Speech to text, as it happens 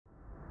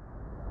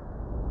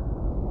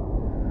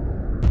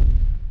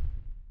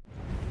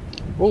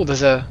Oh,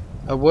 there's a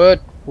word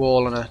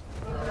wall and a...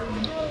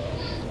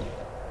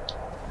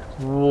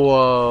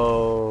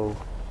 Whoa.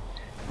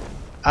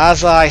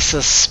 As I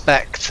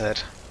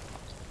suspected.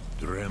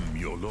 Drem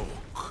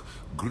Yolok,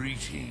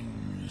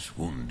 greetings,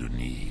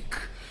 Wundernik.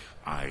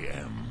 I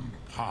am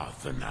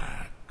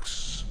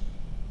Paarthurnax.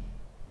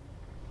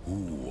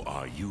 Who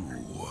are you?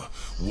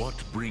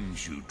 What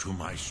brings you to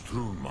my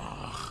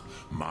Strunmach,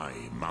 my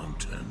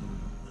mountain?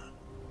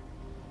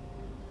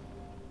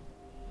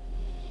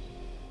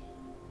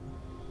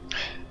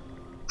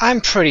 I'm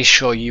pretty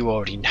sure you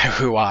already know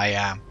who I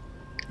am.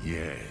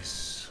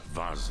 Yes,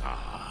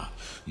 Vaza.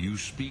 You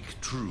speak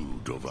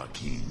true,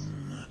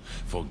 Dovahkiin.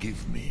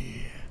 Forgive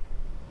me.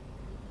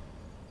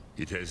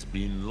 It has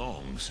been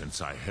long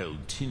since I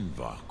held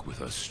Tinvak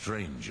with a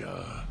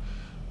stranger.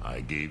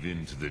 I gave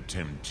in to the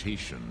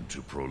temptation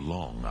to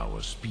prolong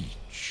our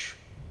speech.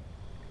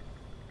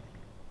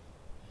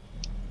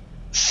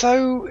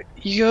 So,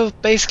 you're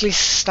basically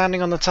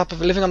standing on the top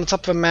of... living on the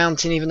top of a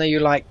mountain even though you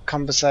like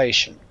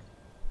conversation?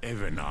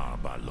 Evenar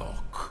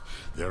Balok,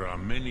 there are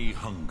many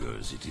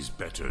hungers it is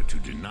better to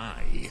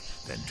deny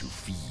than to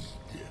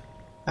feed.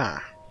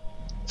 Ah.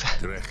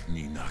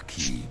 Drechni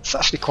Naki. It's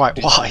actually quite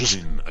wise.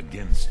 Discipline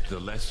against the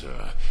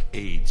lesser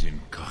aids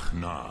in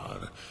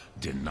Kachnar,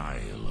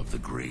 denial of the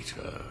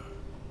greater.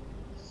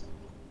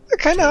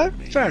 Okay, no, Tell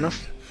me, fair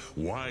enough.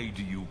 Why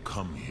do you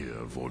come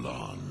here,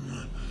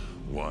 Volan?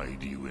 Why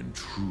do you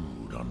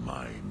intrude on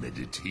my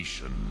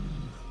meditation?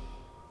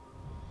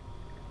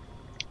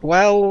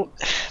 Well,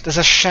 there's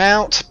a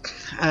shout,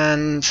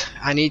 and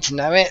I need to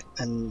know it,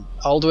 and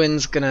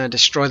Alduin's gonna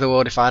destroy the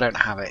world if I don't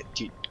have it.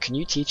 Can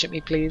you teach it me,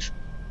 please?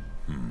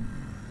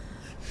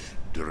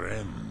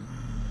 Drem.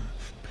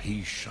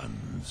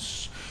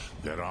 Patience.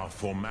 There are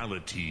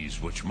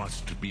formalities which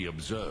must be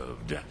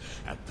observed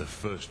at the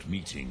first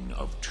meeting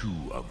of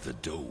two of the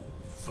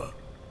Dove.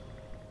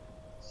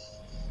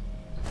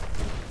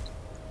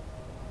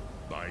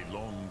 By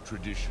long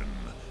tradition,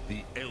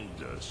 the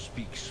Elder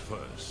speaks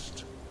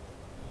first.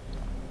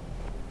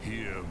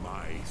 Hear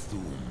my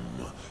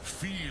Thum.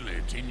 Feel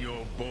it in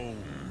your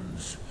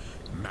bones.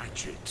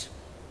 Match it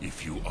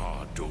if you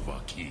are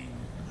Dovahkiin.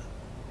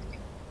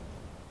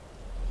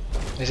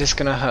 Is this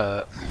gonna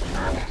hurt?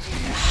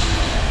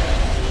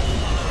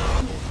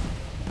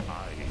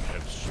 I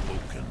have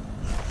spoken.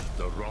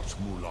 The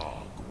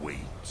Rotmulag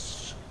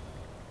waits.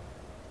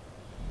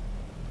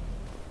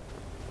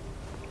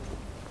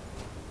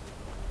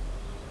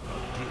 A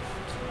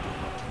gift,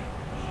 Dovahkiin.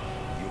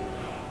 You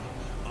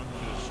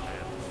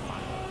understand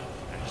fire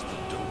as the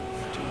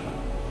Dove do.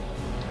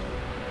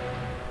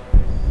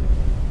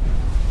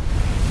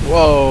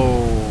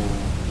 Whoa!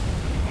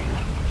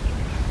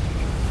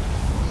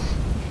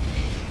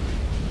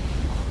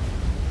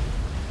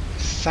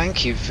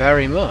 Thank you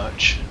very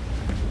much.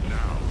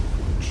 Now,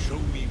 show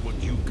me what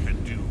you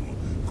can do.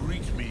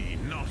 Greet me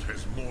not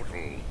as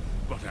mortal,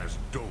 but as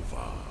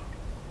Dova.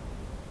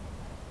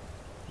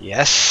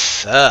 Yes,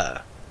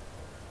 sir.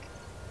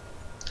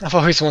 I've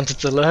always wanted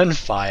to learn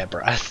Fire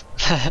Breath.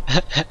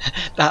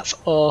 That's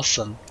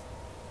awesome.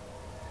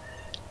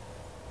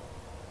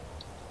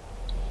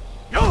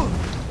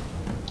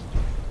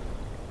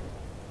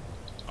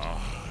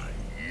 Ah,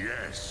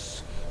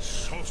 yes.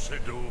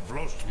 Sosedo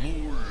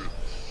Vrostmul.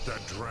 The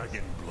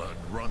dragon blood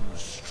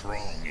runs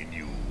strong in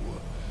you.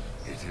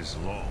 It is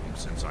long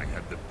since I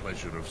had the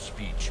pleasure of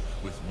speech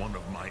with one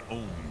of my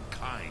own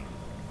kind.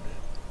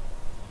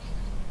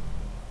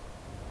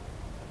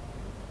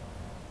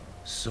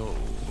 So,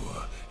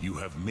 you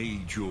have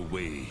made your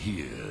way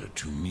here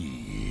to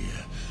me.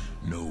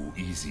 No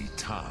easy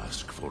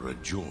task for a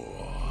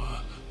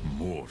Jor,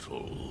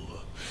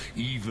 mortal.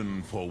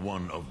 Even for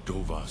one of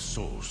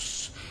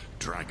Dovasos,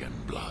 dragon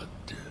blood.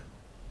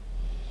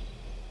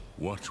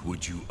 What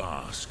would you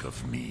ask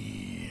of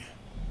me?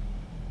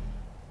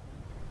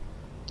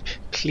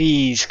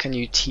 Please, can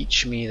you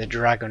teach me the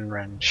Dragon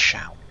Rend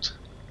shout?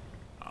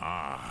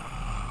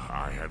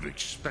 Ah, I have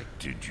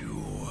expected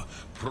you,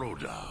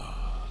 Proda.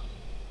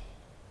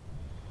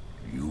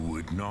 You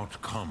would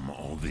not come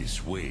all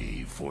this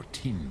way for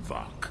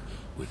Tinvak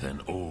with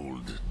an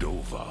old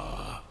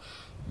Dova.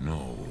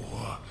 No,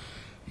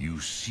 you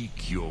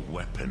seek your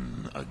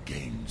weapon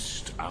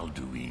against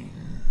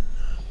Alduin.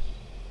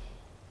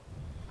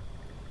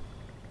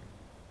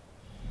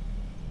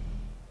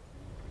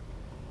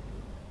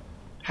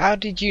 How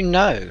did you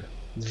know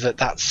that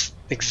that's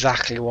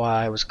exactly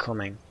why I was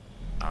coming?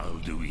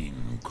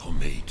 Alduin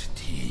Comet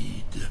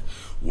Tid.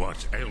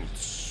 What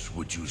else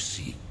would you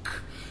seek?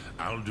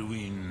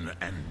 Alduin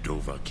and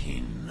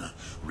Dovahkiin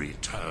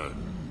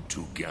return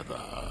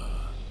together.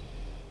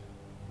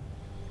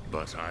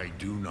 But I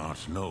do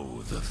not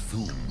know the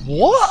Thum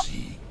What?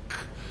 you seek.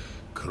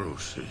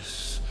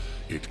 Croesus,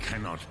 it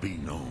cannot be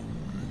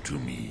known to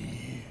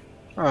me.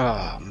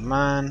 Oh,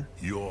 man.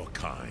 Your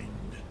kind,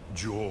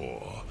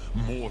 Jor,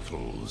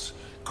 mortals,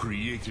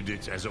 created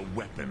it as a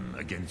weapon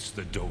against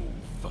the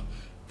Dove,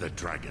 the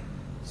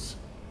dragons.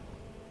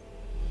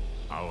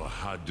 Our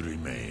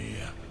Hadrime,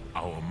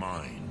 our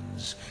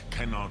minds,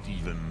 cannot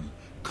even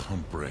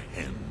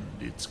comprehend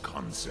its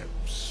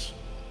concepts.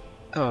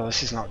 Oh,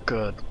 this is not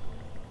good.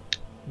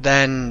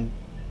 Then,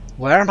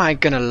 where am I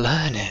gonna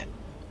learn it?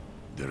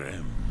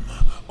 Drem,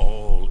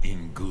 all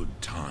in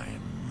good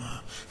time.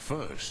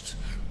 First,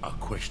 a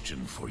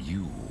question for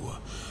you.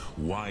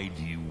 Why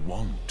do you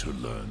want to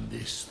learn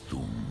this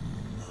Thum?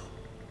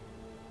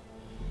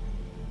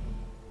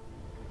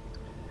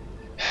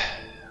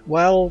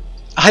 Well,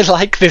 I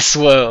like this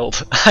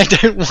world. I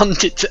don't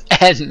want it to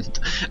end.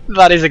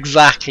 That is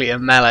exactly a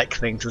Melek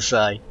thing to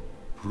say.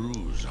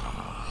 Prusa,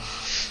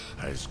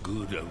 as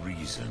good a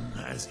reason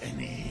as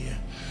any.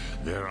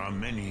 There are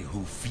many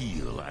who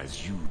feel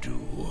as you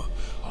do,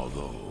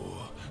 although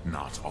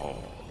not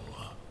all.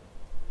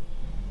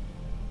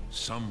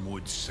 Some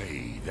would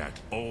say that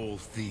all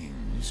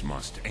things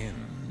must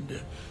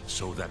end,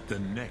 so that the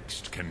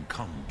next can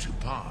come to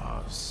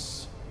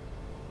pass.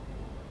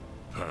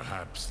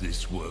 Perhaps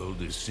this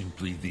world is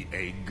simply the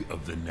egg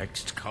of the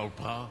next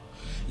Kalpa?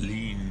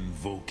 Lean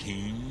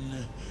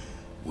Vokin?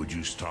 Would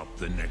you stop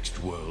the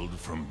next world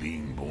from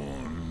being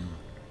born?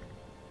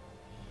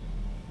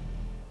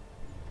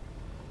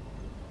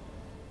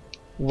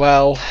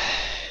 Well,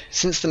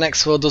 since the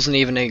next world doesn't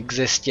even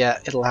exist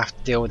yet, it'll have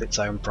to deal with its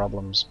own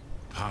problems.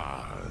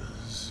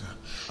 Paz,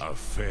 a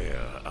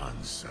fair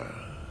answer.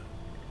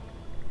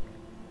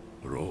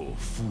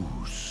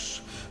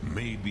 Rofus,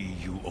 maybe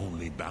you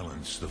only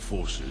balance the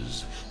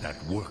forces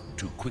that work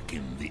to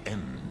quicken the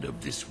end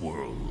of this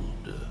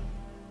world.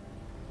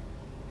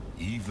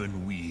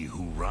 Even we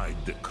who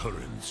ride the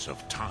currents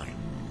of time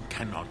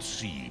cannot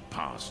see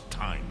past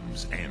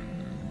time's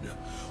end.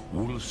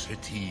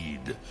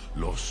 Wulsetid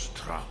los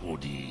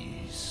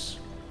trahodis.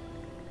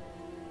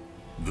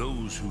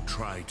 Those who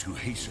try to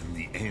hasten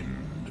the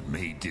end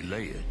may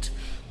delay it.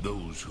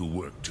 Those who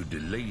work to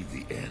delay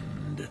the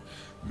end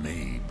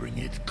may bring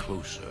it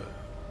closer.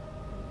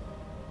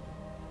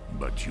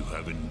 But you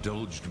have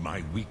indulged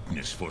my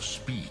weakness for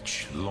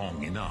speech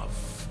long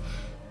enough.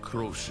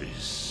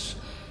 Croesus,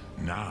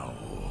 now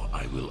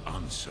I will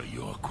answer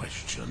your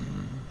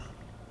question.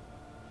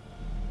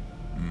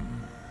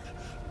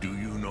 Do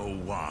you know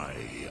why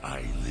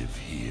I live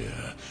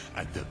here,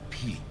 at the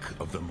peak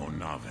of the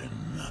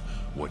Monavin,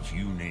 what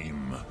you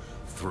name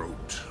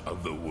Throat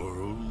of the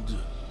World?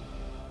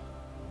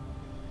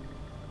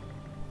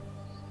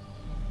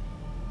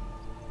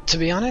 To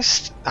be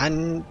honest,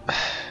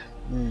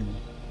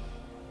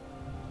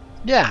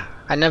 yeah,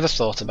 I never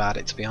thought about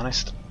it, to be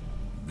honest.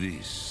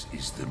 This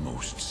is the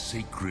most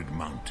sacred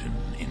mountain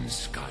in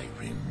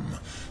Skyrim,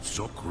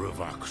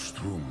 Sokravak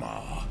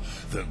Struma,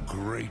 the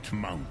great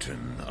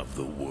mountain of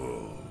the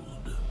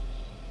world.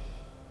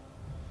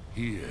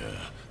 Here,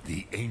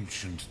 the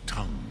ancient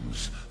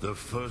tongues, the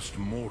first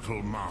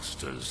mortal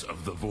masters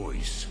of the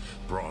voice,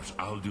 brought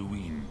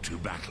Alduin to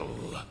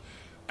battle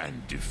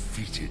and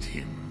defeated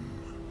him.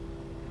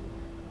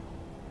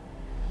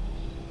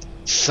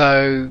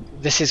 So,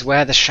 this is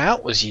where the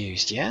shout was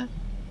used, yeah?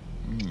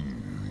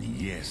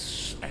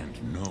 Yes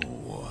and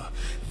no.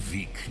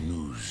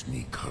 Viknus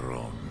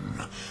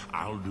Nikaron.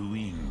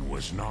 Alduin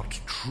was not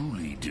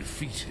truly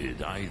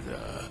defeated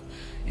either.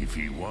 If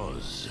he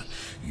was,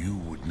 you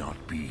would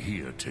not be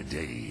here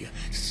today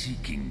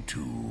seeking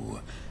to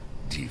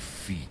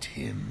defeat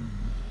him.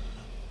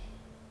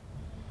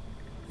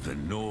 The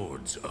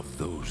Nords of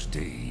those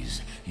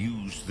days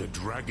used the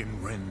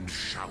Dragonrend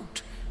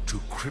shout to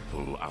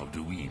cripple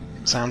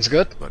Alduin. Sounds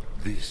good. But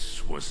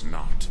this was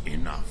not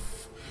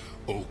enough.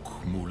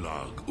 Ok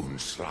Mulag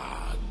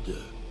Unslad.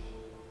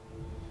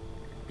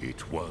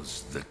 It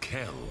was the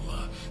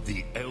Kell,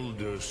 the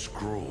Elder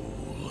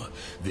Scroll.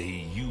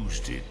 They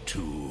used it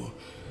to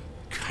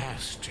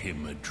cast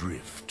him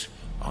adrift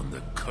on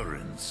the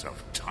currents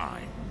of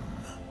time.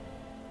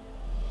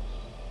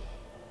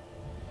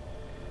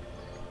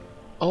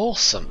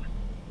 Awesome.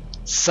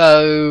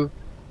 So,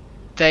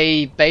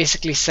 they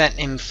basically sent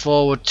him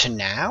forward to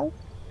now?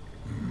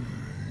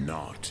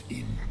 Not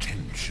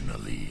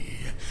intentionally.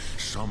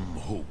 Some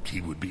hoped he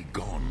would be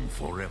gone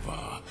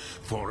forever,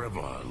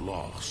 forever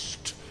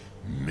lost.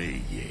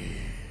 Meye.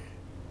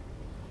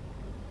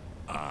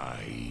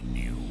 I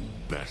knew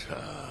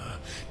better.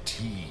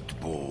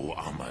 Tidbo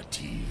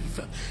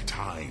Amativ.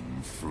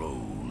 Time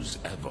flows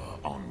ever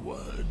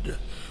onward.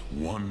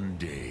 One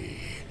day,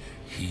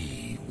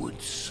 he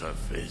would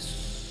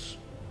surface.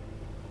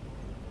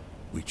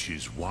 Which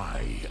is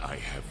why I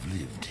have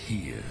lived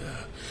here.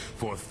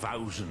 For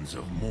thousands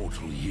of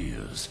mortal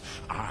years,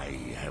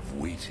 I have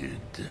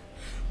waited.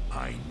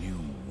 I knew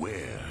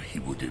where he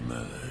would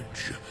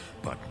emerge,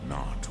 but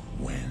not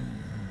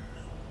when.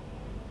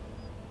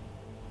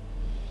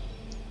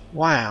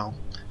 Wow.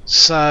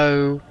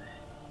 So,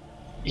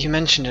 you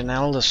mentioned an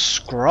Elder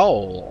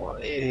Scroll.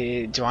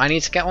 Do I need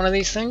to get one of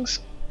these things?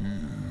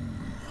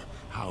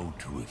 How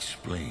to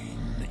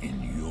explain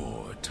in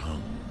your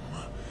tongue?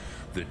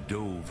 The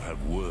Dove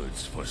have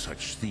words for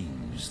such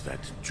things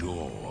that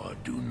Jor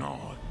do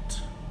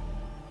not.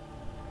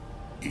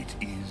 It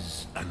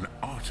is an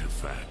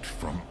artifact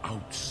from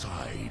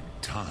outside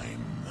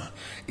time.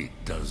 It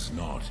does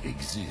not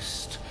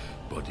exist,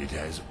 but it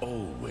has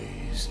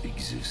always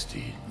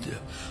existed.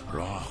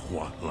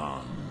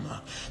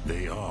 Rahwatlan.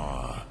 They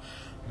are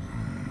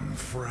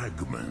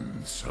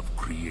fragments of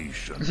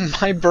creation.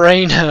 My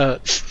brain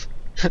hurts.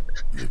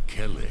 The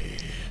Kele,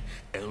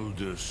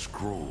 Elder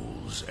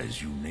Scrolls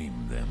as you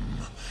name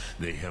them,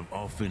 they have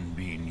often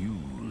been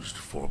used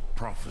for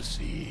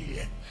prophecy.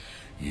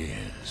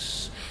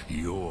 Yes,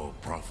 your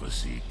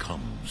prophecy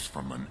comes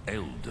from an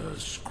Elder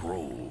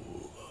Scroll.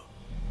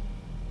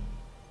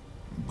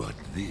 But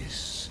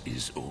this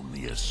is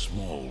only a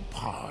small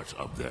part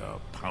of their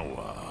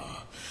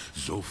power.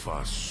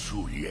 Zofa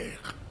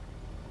Suyek.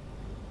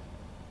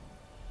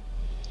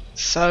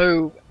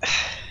 So,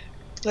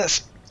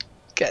 let's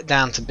get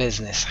down to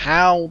business.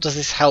 How does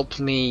this help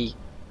me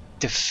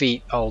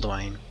defeat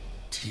Alduin?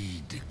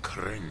 Tid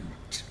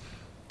Krent.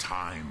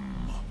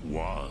 Time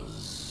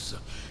was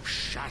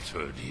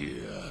shattered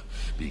here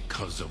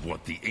because of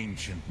what the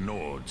ancient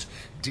Nords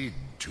did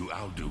to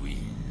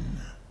Alduin.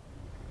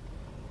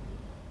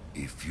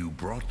 If you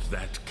brought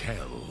that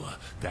Kell,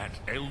 that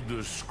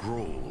Elder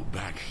Scroll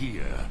back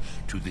here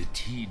to the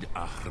Tid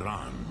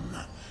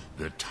Ahran,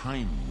 the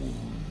Time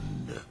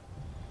Wound,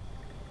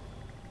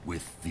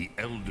 with the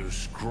Elder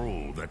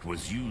Scroll that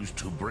was used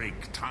to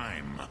break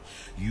time,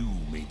 you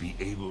may be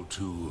able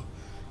to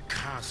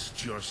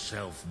cast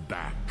yourself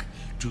back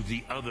to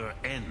the other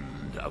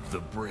end of the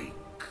break.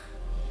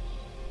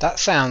 That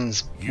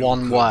sounds You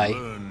one could way.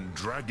 learn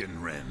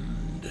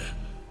Dragonrend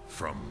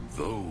from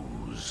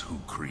those who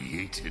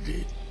created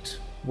it.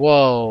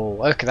 Whoa,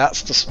 okay,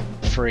 that's just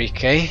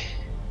freaky.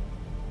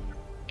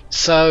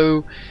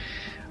 So,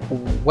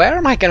 where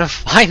am I going to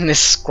find this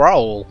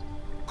scroll?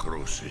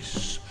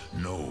 Croesus,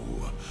 no.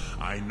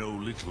 I know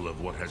little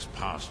of what has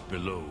passed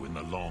below in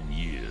the long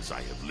years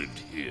I have lived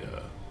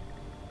here.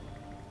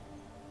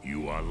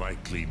 You are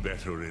likely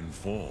better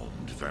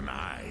informed than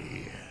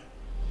I.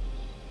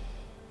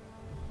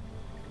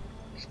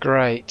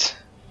 Great.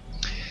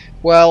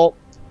 Well,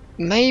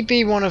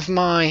 maybe one of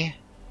my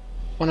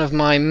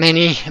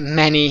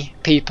many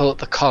people at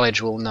the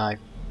college will know.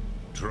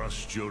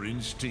 Trust your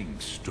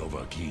instincts,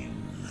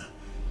 Dovahkiin.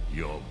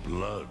 Your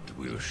blood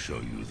will show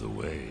you the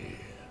way.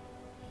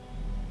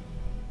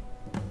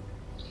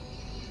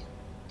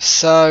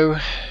 So,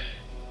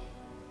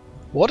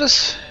 what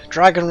does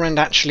Dragonrend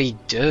actually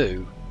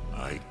do?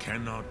 I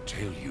cannot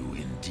tell you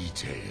in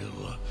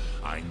detail.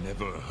 I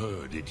never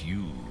heard it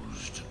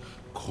used.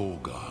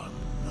 Kogan.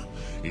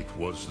 It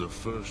was the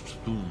first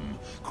Thum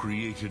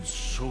created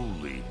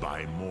solely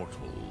by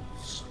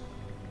mortals.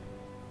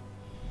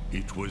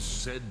 It was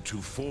said to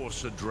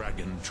force a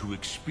dragon to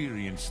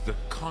experience the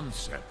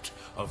concept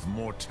of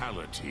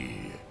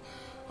mortality.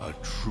 A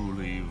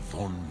truly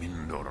von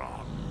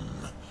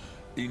Mindoran.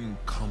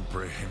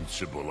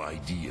 Incomprehensible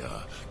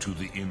idea to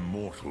the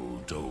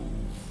immortal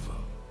Dove.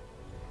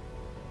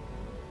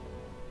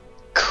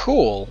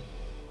 Cool.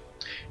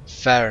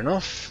 Fair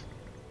enough.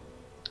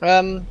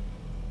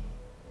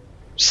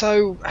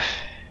 So,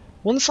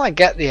 once I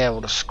get the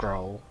Elder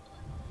Scroll,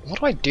 what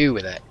do I do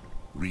with it?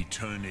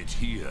 Return it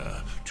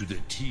here to the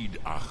Tid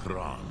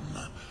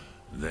Ahran.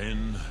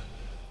 Then,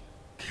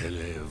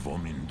 Kele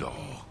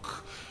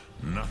Vomindok.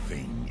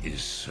 Nothing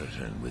is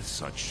certain with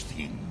such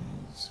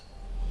things.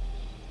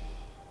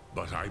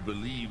 But I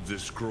believe the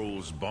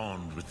scroll's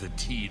bond with the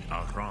Tid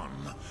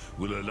Ahran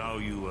will allow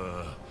you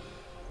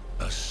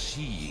a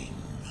seeing,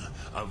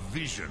 a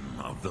vision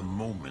of the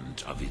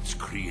moment of its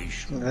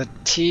creation. The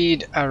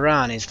Tid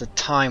Ahran is the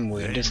time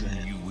wound, isn't it?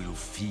 Then you will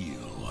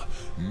feel,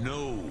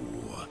 know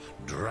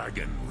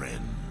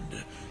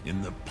Dragonrend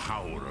in the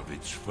power of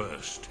its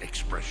first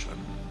expression.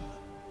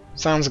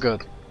 Sounds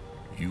good.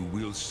 You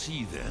will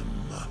see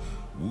them,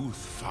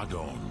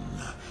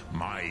 Wuthfadon,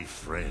 my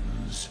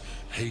friends,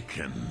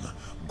 Haken,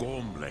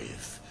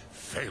 Gormlaith,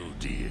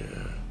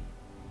 Feldir.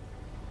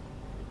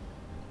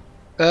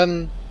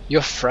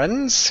 Your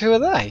friends? Who are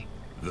they?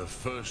 The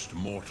first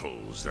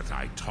mortals that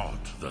I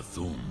taught the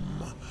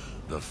Thum,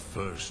 the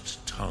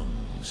first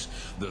tongues,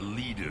 the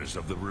leaders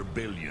of the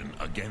rebellion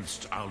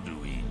against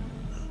Alduin.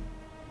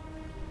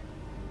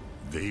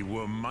 They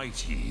were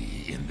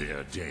mighty in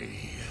their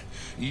day,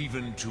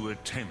 even to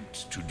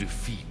attempt to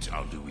defeat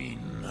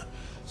Alduin.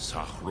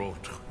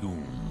 Sahrot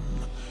Hum,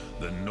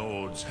 the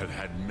Nords have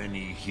had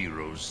many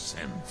heroes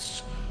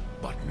since,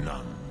 but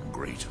none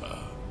greater.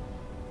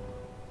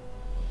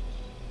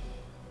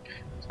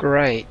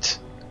 Great.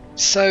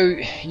 So,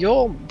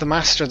 you're the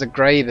master of the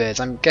Greybeards.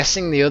 I'm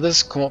guessing the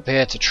others come up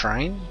here to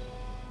train?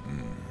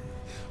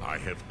 I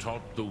have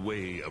taught the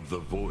way of the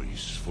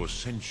voice for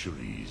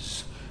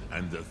centuries,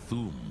 and the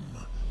Thum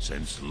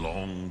since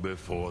long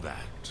before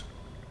that.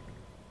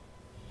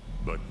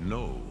 But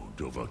no,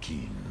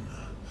 Dovahkiin.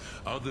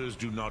 Others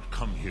do not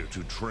come here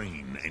to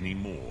train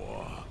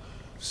anymore.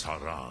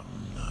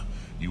 Saran,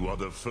 you are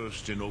the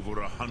first in over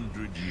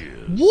 100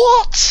 years.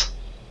 What?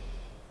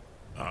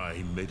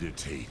 I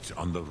meditate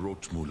on the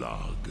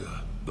Rotmulag,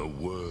 the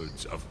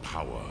words of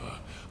power.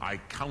 I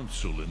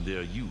counsel in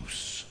their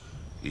use.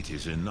 It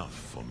is enough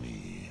for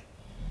me.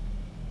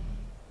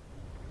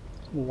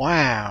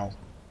 Wow.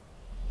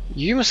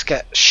 You must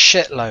get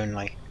shit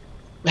lonely.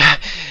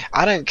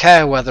 I don't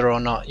care whether or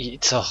not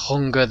it's a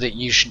hunger that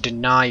you should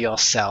deny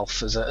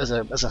yourself as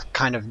a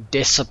kind of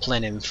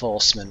discipline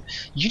enforcement.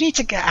 You need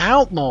to get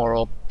out more,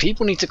 or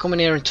people need to come in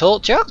here and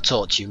talk to you. I'll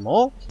talk to you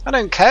more. I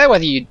don't care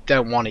whether you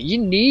don't want it. You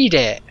need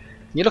it.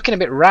 You're looking a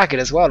bit ragged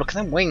as well. Look at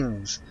them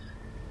wings.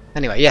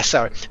 Anyway, yes,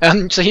 sorry.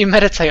 So you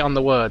meditate on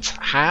the words.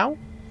 How?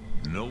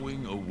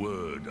 Knowing a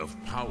word of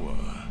power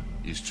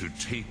is to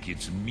take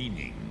its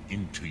meaning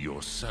into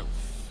yourself.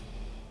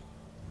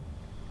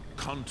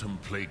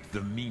 Contemplate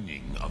the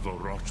meaning of a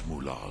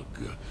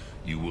Rotmulag.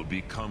 You will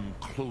become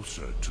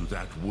closer to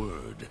that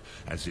word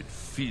as it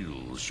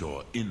fills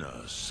your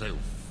inner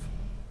self.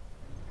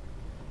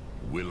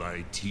 Will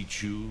I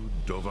teach you,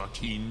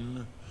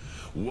 Dovahkiin?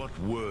 What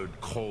word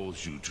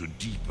calls you to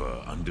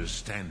deeper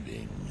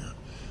understanding?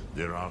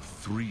 There are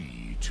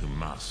 3 to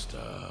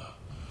master: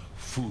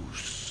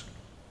 Fus,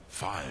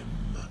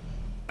 Faim,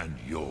 and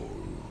Yol.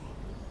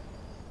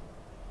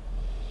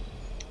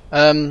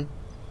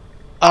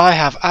 I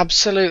have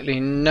absolutely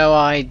no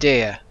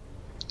idea.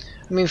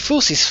 I mean,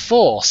 force is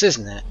force,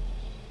 isn't it?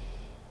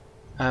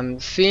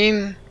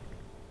 Theme.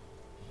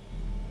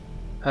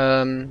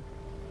 I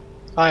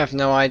have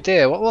no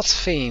idea. What's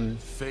theme?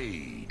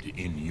 Fade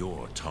in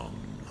your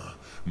tongue.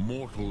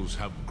 Mortals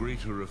have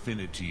greater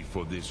affinity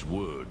for this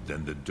word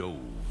than the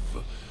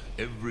dove.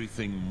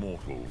 Everything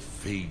mortal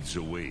fades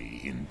away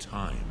in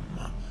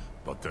time,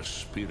 but the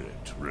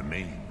spirit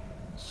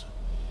remains.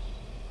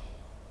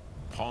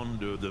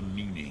 Ponder the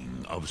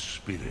meaning of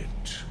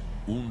spirit,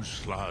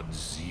 Unslad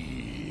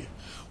Zi.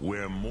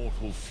 Where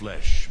mortal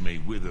flesh may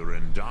wither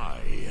and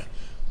die,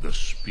 the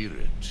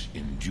spirit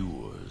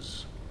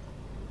endures.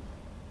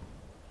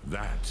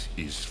 That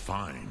is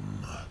fine.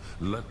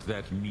 Let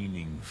that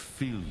meaning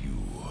fill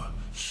you,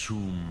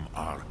 Sum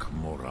Ark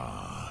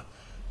Mora.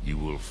 You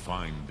will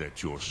find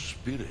that your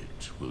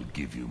spirit will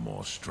give you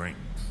more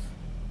strength.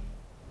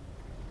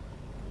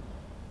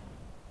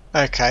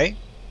 Okay.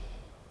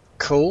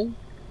 Cool.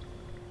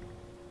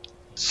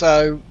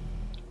 So,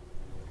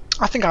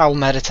 I think I'll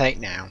meditate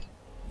now.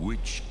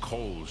 Which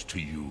calls to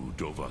you,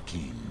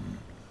 Dovahkiin?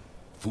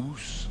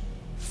 Fus,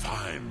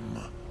 Faim,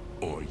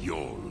 or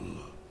Yol?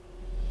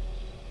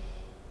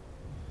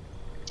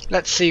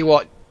 Let's see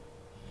what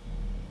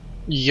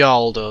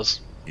Yol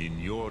does. In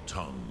your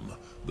tongue,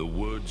 the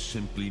word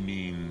simply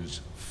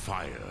means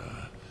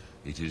fire.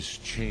 It is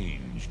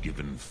change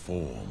given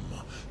form,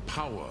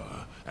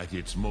 power at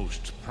its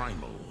most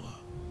primal.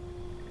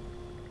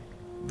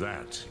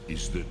 That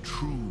is the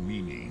true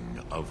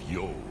meaning of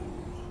Yol.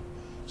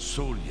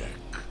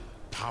 Solyek,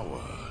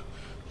 power.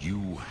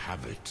 You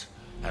have it,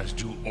 as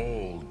do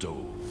all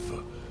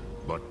Dove.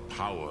 But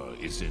power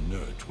is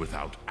inert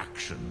without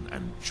action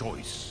and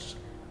choice.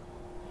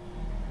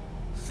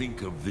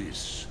 Think of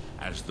this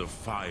as the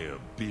fire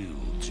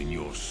builds in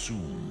your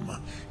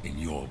Sum, in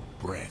your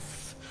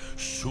breath.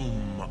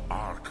 Sum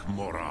Ark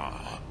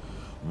Mora.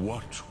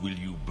 What will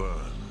you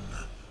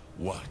burn?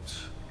 What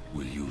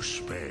will you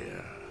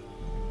spare?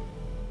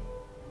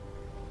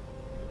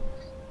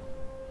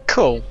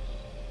 Cool.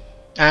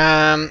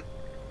 How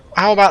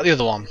about the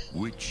other one?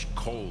 Which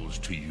calls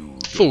to you?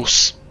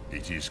 Fus.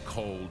 It is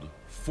called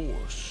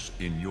force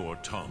in your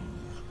tongue.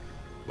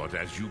 But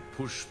as you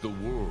push the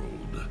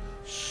world,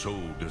 so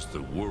does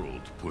the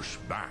world push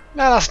back.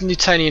 No, that's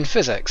Newtonian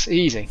physics.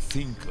 Easy.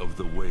 Think of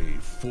the way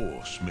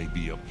force may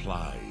be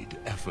applied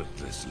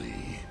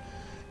effortlessly.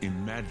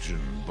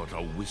 Imagine but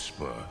a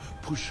whisper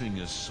pushing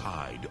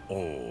aside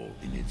all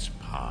in its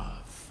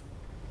path.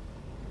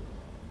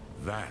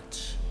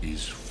 That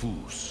is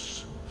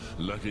Fus.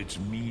 Let its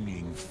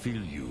meaning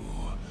fill you.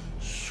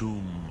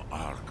 Sum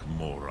Ark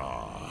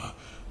Mora.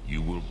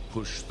 You will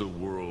push the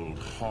world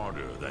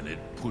harder than it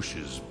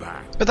pushes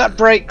back. But that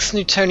breaks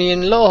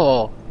Newtonian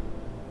law.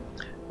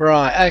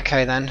 Right,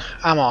 okay then.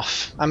 I'm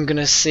off. I'm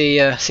gonna see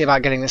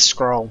about getting this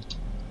scroll.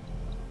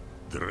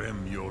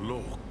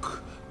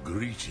 Dremyolok,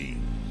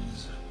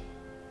 greetings.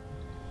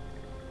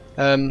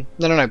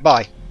 No,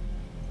 bye.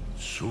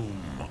 Sum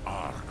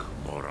Ark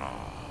Mora.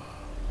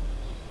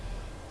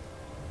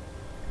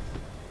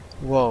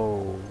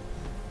 Whoa.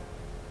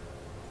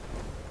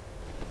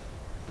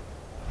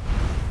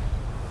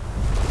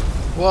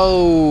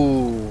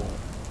 Whoa.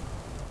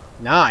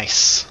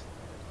 Nice.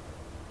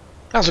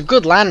 That was a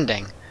good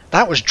landing.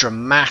 That was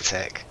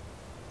dramatic.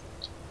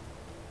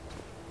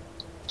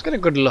 Let's get a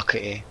good look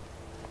at you.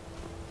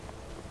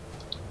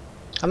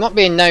 I'm not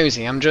being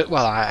nosy, I'm just,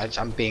 well,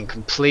 I'm being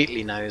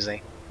completely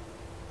nosy.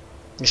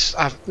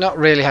 I've not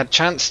really had a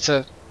chance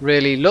to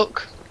really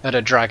look at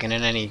a dragon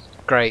in any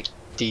great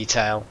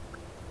detail.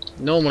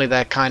 Normally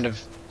they're kind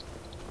of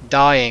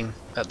dying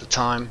at the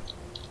time.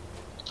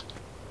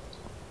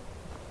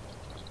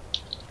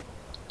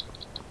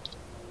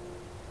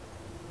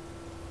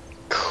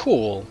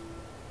 Cool.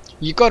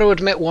 You got to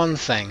admit one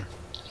thing.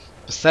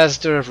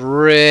 Bethesda have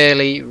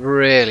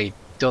really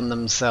done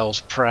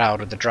themselves proud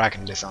with the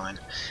dragon design.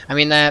 I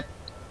mean, they're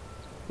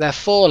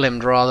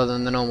four-limbed rather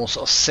than the normal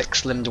sort of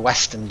six-limbed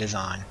Western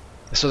design.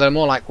 So they're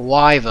more like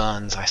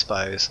wyverns, I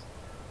suppose.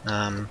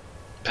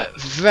 but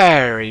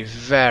very,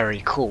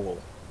 very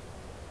cool.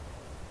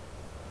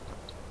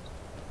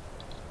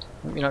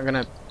 You're not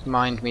going to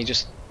mind me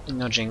just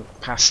nudging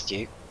past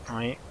you,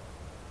 right?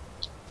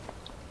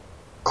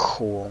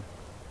 Cool.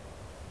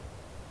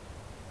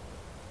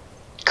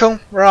 Cool,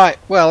 right,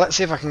 well, let's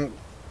see if I can...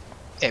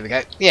 Here we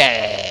go.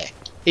 Yeah!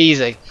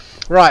 Easy.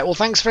 Right, well,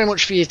 thanks very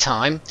much for your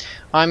time.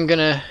 I'm going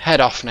to head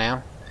off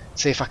now,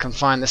 see if I can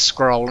find this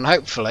scroll, and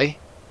hopefully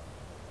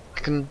I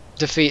can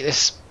defeat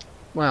this,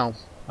 well,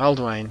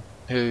 Alduin,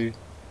 who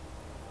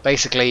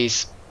basically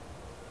is,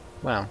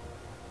 well,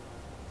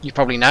 you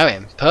probably know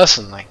him,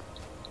 personally.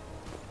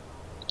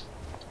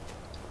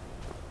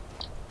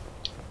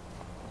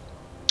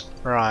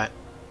 Right.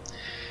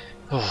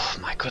 Oh,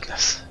 my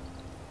goodness.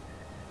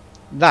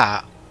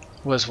 That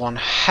was one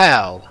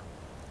hell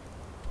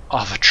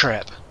of a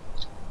trip.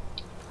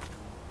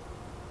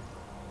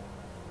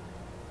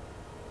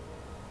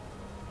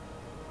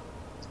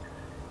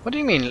 What do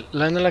you mean?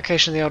 Learn the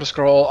location of the Elder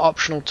Scroll,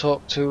 optional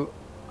talk to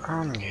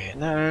Anya.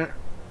 No.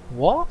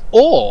 What?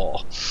 Or?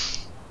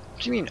 What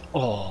do you mean,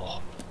 or?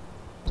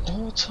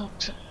 Or talk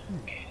to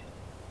Anya?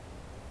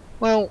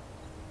 Well,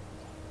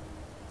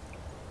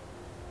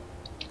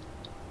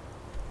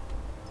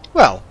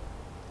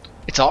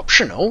 it's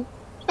optional.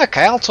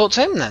 Okay, I'll talk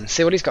to him then,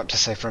 see what he's got to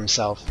say for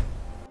himself.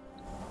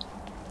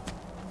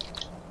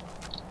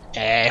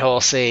 Hey,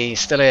 horsey,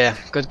 still here.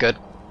 Good, good.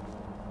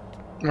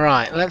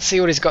 Right, let's see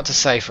what he's got to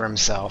say for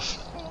himself.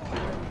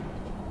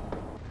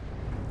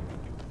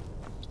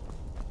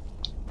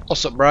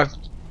 What's up, bro?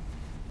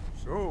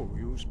 So,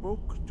 you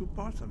spoke to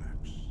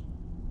Paarthurnax.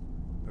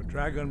 The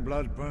dragon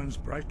blood burns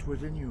bright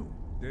within you.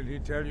 Did he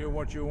tell you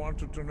what you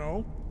wanted to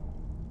know?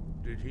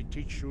 Did he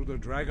teach you the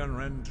dragon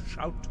rend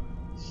shout?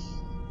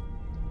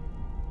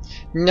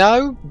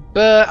 No,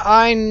 but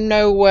I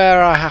know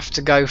where I have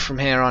to go from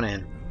here on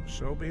in.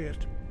 So be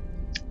it.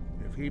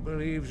 If he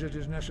believes it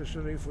is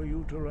necessary for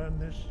you to learn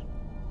this,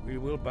 we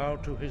will bow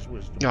to his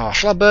wisdom. Oh,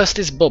 shall I burst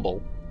his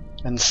bubble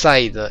and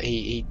say that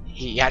he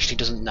actually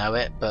doesn't know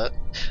it, but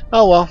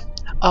oh well,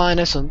 I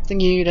know something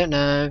you don't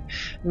know.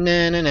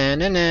 Na na na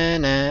na na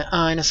na.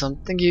 I know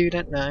something you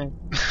don't know.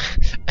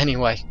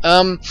 Anyway,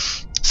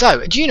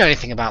 so do you know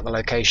anything about the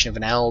location of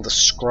an Elder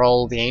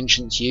Scroll the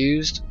ancients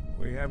used?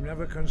 We have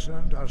never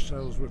concerned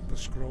ourselves with the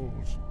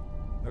scrolls.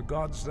 The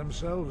gods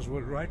themselves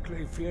would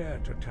rightly fear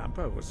to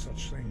tamper with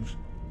such things.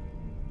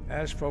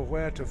 As for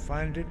where to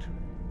find it,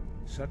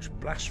 such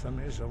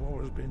blasphemies have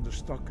always been the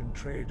stock and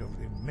trade of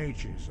the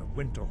mages of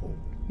Winterhold.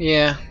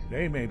 Yeah.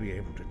 They may be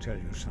able to tell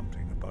you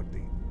something about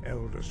the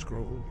Elder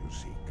Scroll you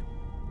seek.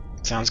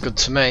 Sounds good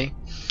to me.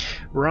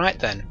 Right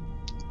then.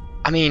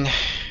 I mean,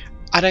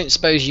 I don't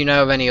suppose you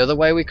know of any other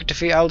way we could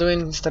defeat Alduin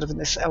instead of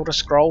this Elder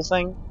Scroll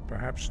thing?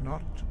 Perhaps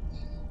not.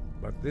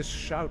 But this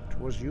shout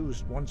was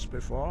used once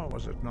before,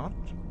 was it not?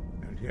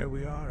 And here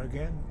we are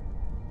again.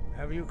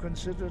 Have you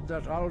considered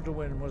that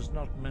Alduin was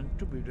not meant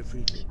to be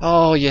defeated?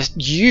 Oh, yes,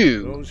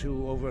 you! Those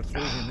who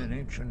overthrew him in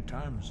ancient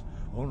times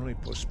only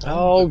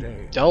postponed the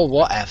day. Oh,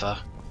 whatever.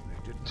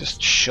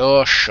 Just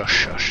shush,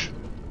 shush, shush.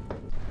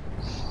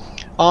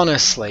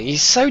 Honestly,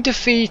 he's so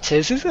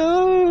defeated. He's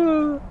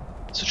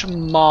such a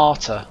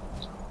martyr.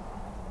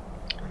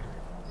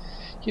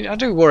 You know, I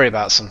do worry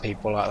about some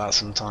people like that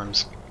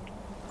sometimes.